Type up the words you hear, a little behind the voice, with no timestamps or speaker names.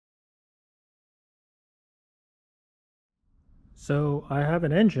So I have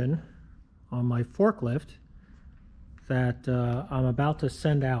an engine on my forklift that I'm about to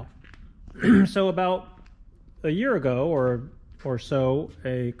send out. So about a year ago or so,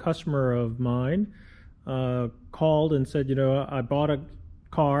 a customer of mine called and said, I bought a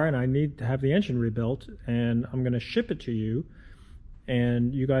car and I need to have the engine rebuilt, and I'm going to ship it to you,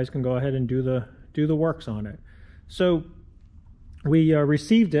 and you guys can go ahead and do the works on it. So we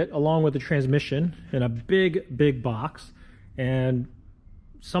received it along with the transmission in a big box, and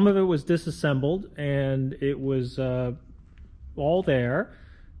some of it was disassembled and it was all there,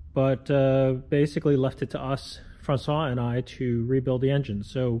 but basically left it to us, Francois and I, to rebuild the engine.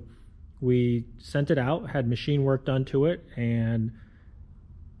 So we sent it out, had machine work done to it, and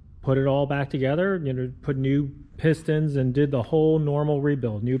put it all back together, put new pistons and did the whole normal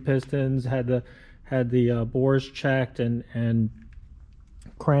rebuild. New pistons, had the bores checked and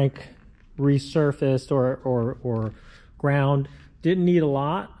crank resurfaced or ground. Didn't need a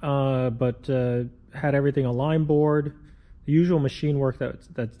lot, but had everything align board. The usual machine work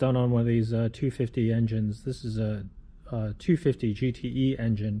that's done on one of these 250 engines. This is a 250 GTE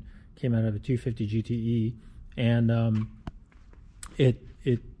engine, came out of a 250 GTE, and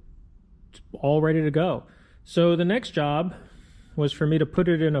it's all ready to go. So the next job was for me to put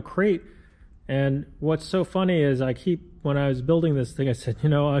it in a crate. And what's so funny is when I was building this thing, I said,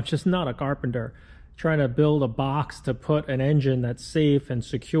 I'm just not a carpenter. Trying to build a box to put an engine that's safe and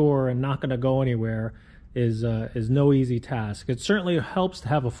secure and not going to go anywhere is no easy task. It certainly helps to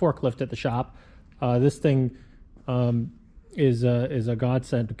have a forklift at the shop. This thing is a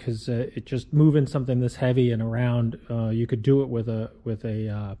godsend, because it just moving something this heavy and around, you could do it with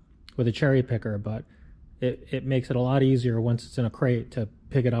a cherry picker, but it makes it a lot easier once it's in a crate to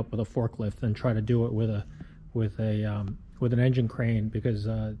pick it up with a forklift than try to do it with an engine crane, because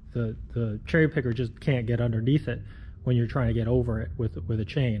the cherry picker just can't get underneath it when you're trying to get over it with a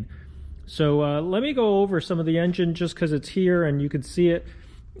chain. So let me go over some of the engine just because it's here and you can see it.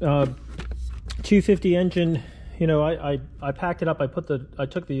 250 engine, I packed it up. I took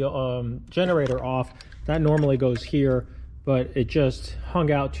the generator off. That normally goes here, but it just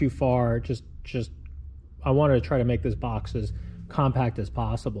hung out too far. Just I wanted to try to make this box as compact as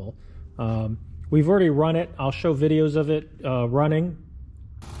possible. We've already run it. I'll show videos of it running.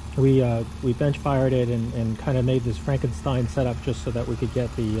 We bench fired it and kind of made this Frankenstein setup just so that we could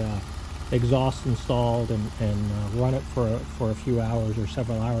get the exhaust installed and run it for a few hours or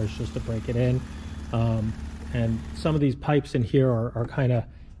several hours just to break it in. And some of these pipes in here are kind of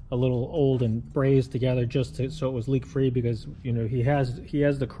a little old and brazed together so it was leak free, because he has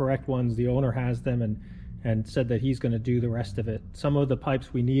the correct ones. The owner has them and said that he's going to do the rest of it. Some of the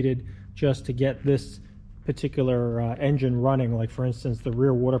pipes we needed just to get this particular engine running, like for instance the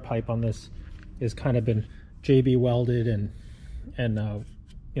rear water pipe on this is kind of been JB welded and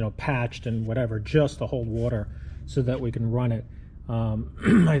patched and whatever, just to hold water so that we can run it.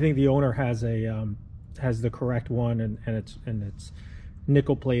 I think the owner has the correct one, and it's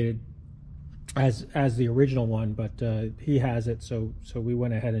nickel plated as the original one, but he has it, so we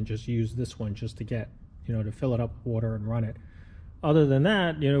went ahead and just used this one just to get to fill it up with water and run it. Other than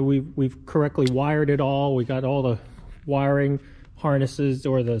that, we've correctly wired it all. We got all the wiring harnesses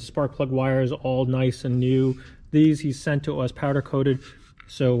or the spark plug wires all nice and new. These he sent to us powder coated,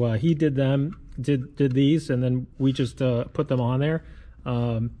 so he did these, and then we just put them on there.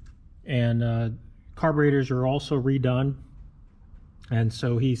 And carburetors are also redone, and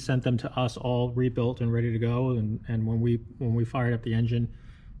so he sent them to us all rebuilt and ready to go. And when we fired up the engine,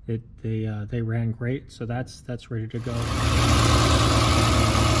 they ran great. So that's ready to go.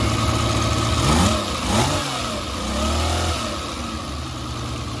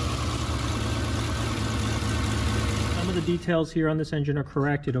 Some of the details here on this engine are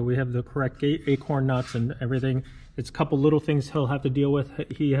correct. We have the correct acorn nuts and everything. It's a couple little things he'll have to deal with.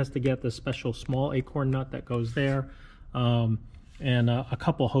 He has to get the special small acorn nut that goes there, and a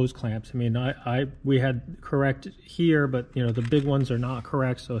couple hose clamps. I mean, we had correct here, but the big ones are not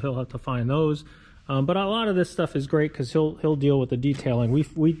correct, so he'll have to find those. But a lot of this stuff is great because he'll deal with the detailing.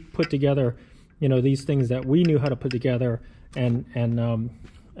 We put together these things that we knew how to put together and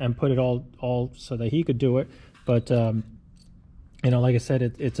put it all so that he could do it. But like I said,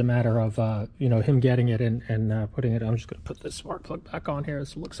 it's a matter of him getting it and putting it. I'm just going to put this spark plug back on here.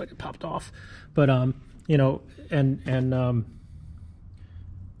 This looks like it popped off, but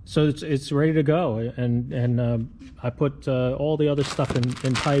so it's ready to go. And I put all the other stuff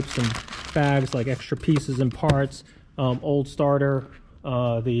in pipes and bags, like extra pieces and parts, old starter,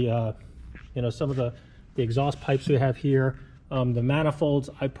 some of the exhaust pipes we have here, the manifolds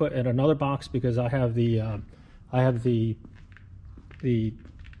I put in another box because I have the the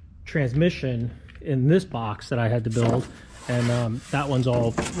transmission in this box that I had to build, and that one's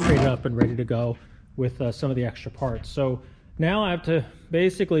all crated up and ready to go with some of the extra parts. So now I have to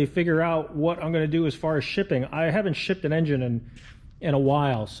basically figure out what I'm going to do as far as shipping. I haven't shipped an engine in a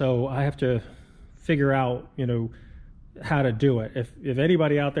while, so I have to figure out, you know, how to do it. If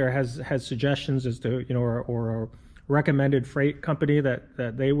anybody out there has suggestions as to, you know, or a recommended freight company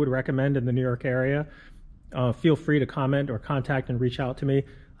that they would recommend in the New York area, feel free to comment or contact and reach out to me.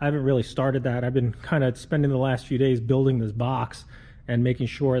 I haven't really started that. I've been kind of spending the last few days building this box and making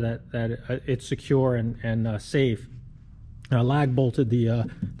sure that it's secure and safe. I lag bolted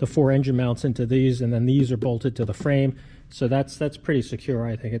the 4 engine mounts into these, and then these are bolted to the frame. So that's pretty secure.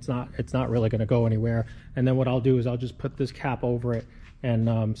 I think it's not really going to go anywhere. And then what I'll do is I'll just put this cap over it,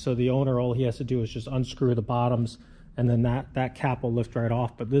 and so the owner, all he has to do is just unscrew the bottoms, and then that cap will lift right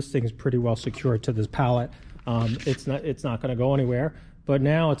off. But this thing's pretty well secured to this pallet. It's not going to go anywhere. But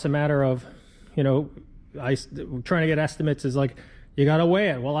now it's a matter of, you know, trying to get estimates is like, you got to weigh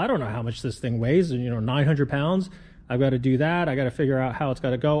it. Well, I don't know how much this thing weighs, you know, 900 pounds. I've got to do that. I got to figure out how it's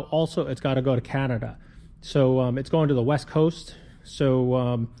got to go. Also, it's got to go to Canada. So it's going to the West Coast.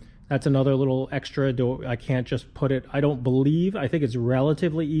 So that's another little extra. I can't just put it. I think it's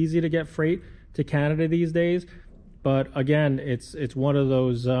relatively easy to get freight to Canada these days. But again, it's one of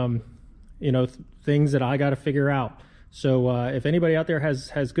those, you know, things that I got to figure out. So if anybody out there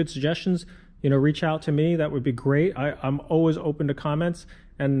has good suggestions, you know, reach out to me. That would be great. I'm always open to comments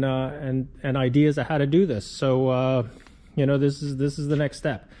and ideas of how to do this. So you know, this is the next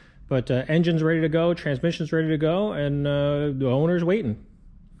step. But engine's ready to go, transmission's ready to go, and the owner's waiting.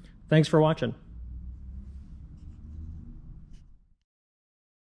 Thanks for watching.